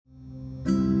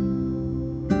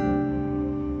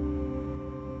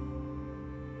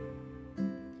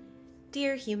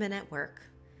Dear human at work,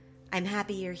 I'm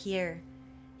happy you're here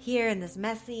in this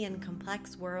messy and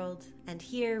complex world, and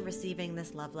here receiving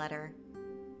this love letter.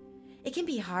 It can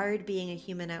be hard being a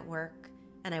human at work,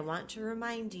 and I want to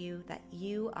remind you that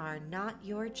you are not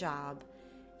your job.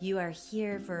 You are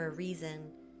here for a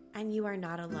reason, and you are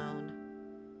not alone.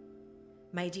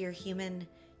 My dear human,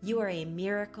 you are a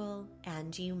miracle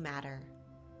and you matter.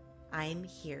 I'm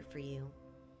here for you.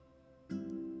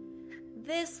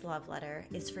 This love letter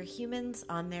is for humans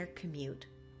on their commute.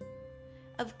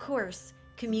 Of course,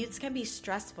 commutes can be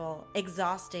stressful,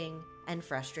 exhausting, and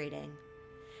frustrating.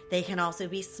 They can also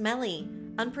be smelly,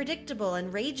 unpredictable,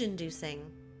 and rage-inducing.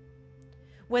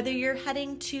 Whether you're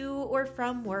heading to or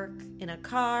from work, in a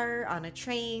car, on a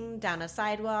train, down a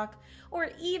sidewalk, or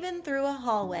even through a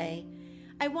hallway,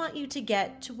 I want you to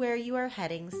get to where you are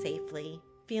heading safely,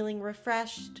 feeling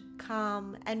refreshed,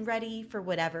 calm, and ready for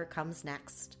whatever comes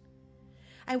next.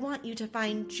 I want you to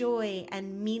find joy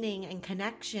and meaning and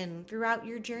connection throughout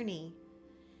your journey.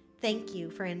 Thank you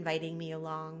for inviting me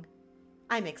along.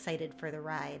 I'm excited for the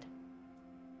ride.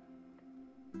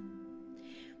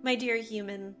 My dear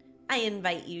human, I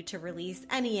invite you to release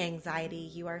any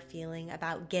anxiety you are feeling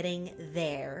about getting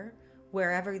there,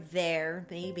 wherever there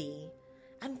may be,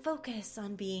 and focus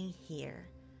on being here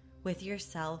with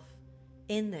yourself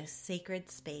in this sacred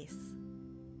space.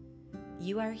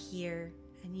 You are here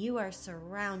and you are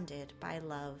surrounded by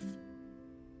love.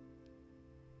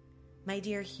 My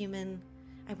dear human,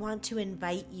 I want to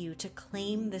invite you to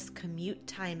claim this commute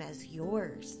time as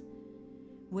yours.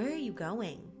 Where are you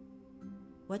going?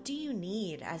 What do you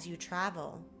need as you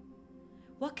travel?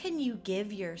 What can you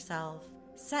give yourself,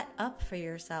 set up for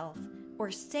yourself,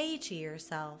 or say to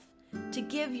yourself to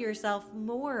give yourself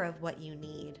more of what you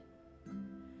need?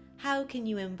 How can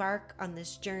you embark on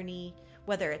this journey,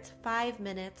 whether it's 5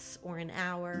 minutes or an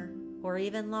hour or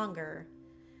even longer?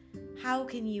 How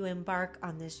can you embark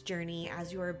on this journey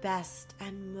as your best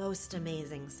and most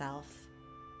amazing self?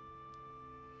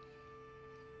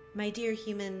 My dear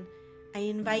human, I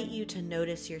invite you to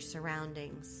notice your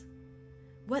surroundings.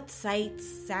 What sights,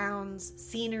 sounds,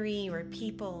 scenery, or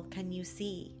people can you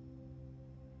see?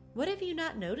 What have you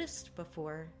not noticed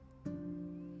before?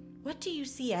 What do you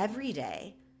see every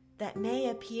day that may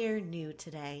appear new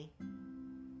today?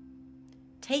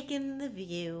 Take in the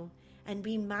view and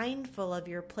be mindful of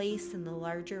your place in the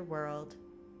larger world.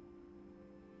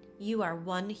 You are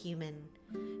one human,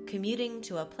 commuting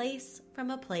to a place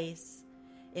from a place,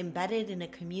 embedded in a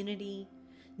community,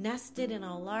 nested in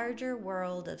a larger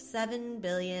world of 7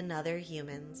 billion other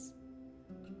humans.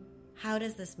 How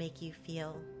does this make you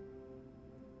feel?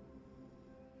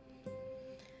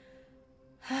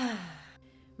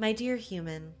 My dear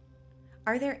human,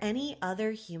 are there any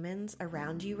other humans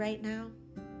around you right now?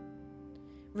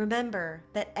 Remember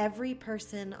that every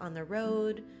person on the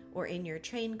road or in your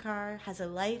train car has a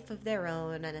life of their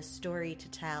own and a story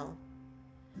to tell.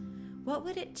 What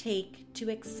would it take to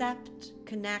accept,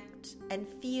 connect, and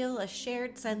feel a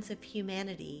shared sense of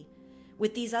humanity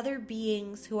with these other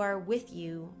beings who are with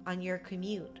you on your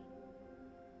commute?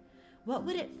 What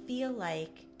would it feel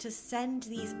like to send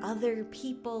these other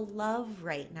people love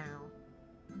right now?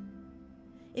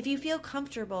 If you feel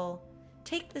comfortable,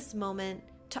 take this moment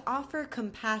to offer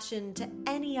compassion to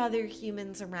any other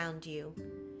humans around you.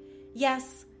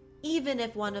 Yes, even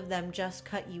if one of them just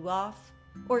cut you off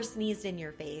or sneezed in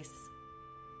your face.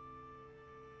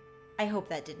 I hope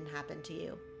that didn't happen to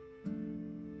you.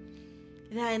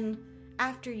 Then,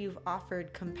 after you've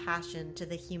offered compassion to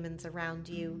the humans around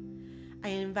you, I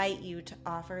invite you to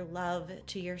offer love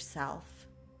to yourself.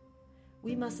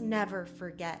 We must never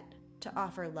forget to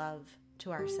offer love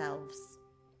to ourselves.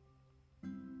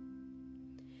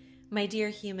 My dear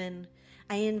human,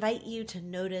 I invite you to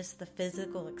notice the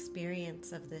physical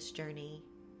experience of this journey.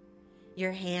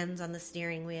 Your hands on the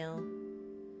steering wheel,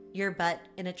 your butt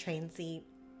in a train seat,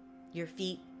 your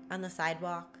feet on the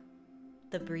sidewalk,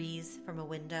 the breeze from a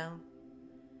window,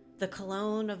 the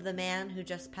cologne of the man who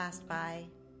just passed by.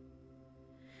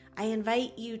 I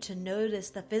invite you to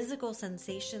notice the physical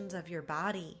sensations of your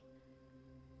body.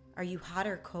 Are you hot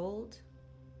or cold?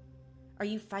 Are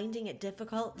you finding it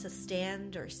difficult to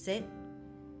stand or sit?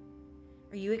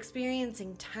 Are you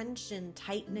experiencing tension,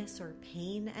 tightness, or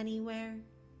pain anywhere?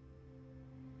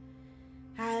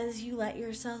 As you let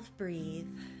yourself breathe,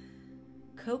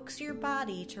 coax your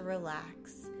body to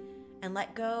relax and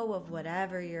let go of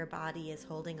whatever your body is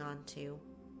holding on to.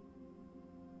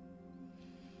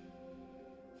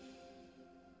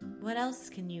 What else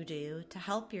can you do to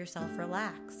help yourself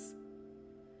relax?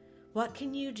 What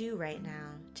can you do right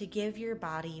now to give your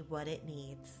body what it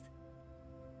needs?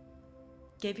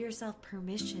 Give yourself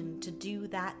permission to do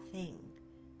that thing.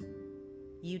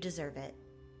 You deserve it.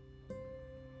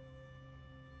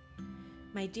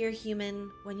 My dear human,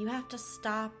 when you have to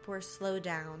stop or slow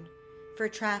down for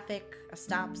traffic, a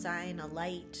stop sign, a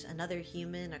light, another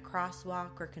human, a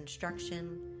crosswalk, or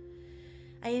construction,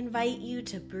 I invite you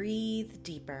to breathe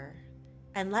deeper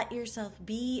and let yourself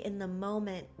be in the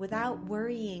moment without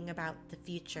worrying about the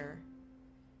future.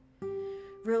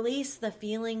 Release the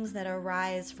feelings that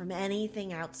arise from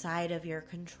anything outside of your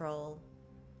control.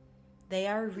 They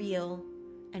are real,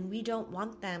 and we don't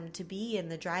want them to be in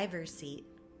the driver's seat.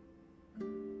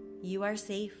 You are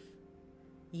safe.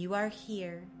 You are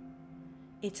here.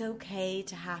 It's okay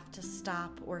to have to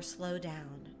stop or slow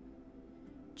down.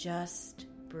 Just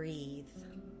breathe.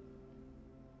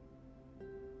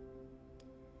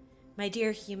 My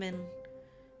dear human,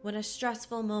 when a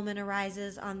stressful moment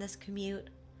arises on this commute,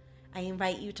 I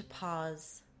invite you to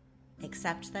pause,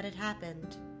 accept that it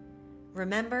happened,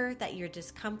 remember that your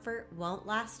discomfort won't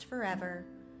last forever,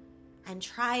 and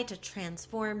try to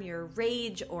transform your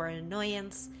rage or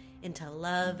annoyance into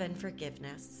love and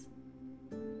forgiveness.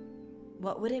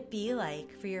 What would it be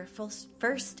like for your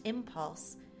first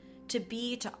impulse to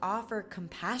be to offer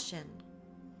compassion?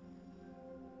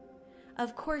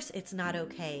 Of course, it's not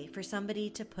okay for somebody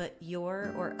to put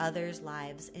your or others'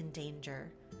 lives in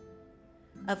danger.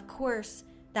 Of course,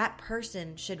 that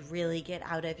person should really get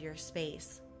out of your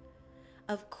space.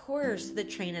 Of course, the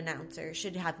train announcer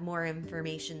should have more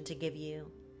information to give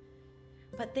you.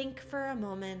 But think for a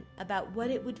moment about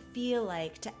what it would feel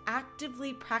like to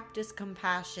actively practice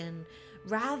compassion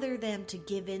rather than to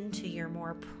give in to your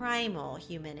more primal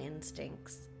human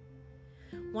instincts.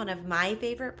 One of my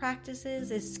favorite practices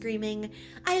is screaming,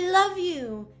 "I love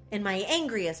you," in my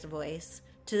angriest voice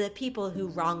to the people who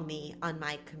wrong me on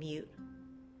my commute.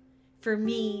 For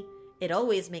me, it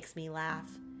always makes me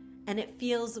laugh, and it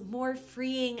feels more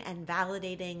freeing and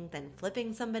validating than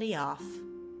flipping somebody off.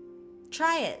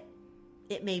 Try it.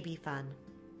 It may be fun.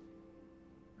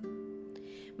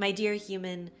 My dear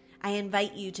human, I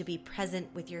invite you to be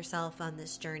present with yourself on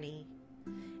this journey.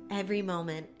 Every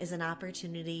moment is an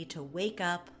opportunity to wake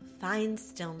up, find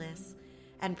stillness,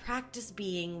 and practice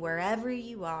being wherever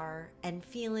you are and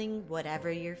feeling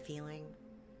whatever you're feeling.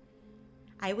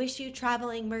 I wish you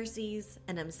traveling mercies,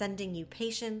 and I'm sending you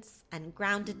patience and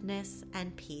groundedness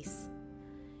and peace.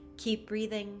 Keep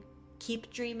breathing,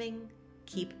 keep dreaming,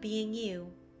 keep being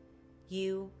you.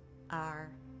 You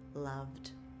are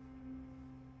loved.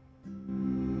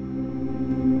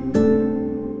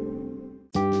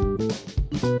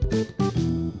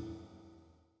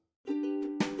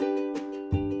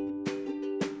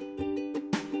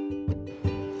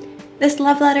 This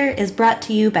love letter is brought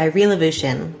to you by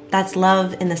Revolution. That's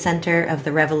love in the center of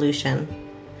the revolution.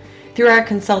 Through our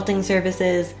consulting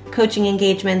services, coaching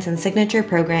engagements, and signature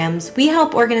programs, we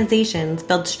help organizations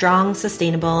build strong,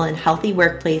 sustainable, and healthy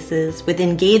workplaces with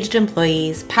engaged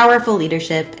employees, powerful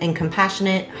leadership, and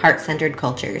compassionate, heart-centered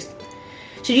cultures.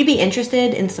 Should you be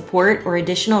interested in support or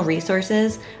additional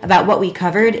resources about what we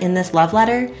covered in this love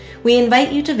letter, we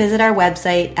invite you to visit our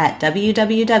website at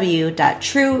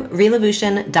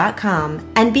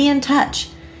www.truerevolution.com and be in touch.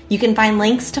 You can find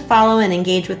links to follow and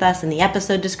engage with us in the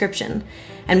episode description,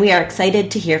 and we are excited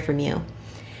to hear from you.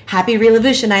 Happy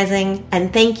revolutionizing,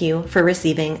 and thank you for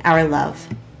receiving our love.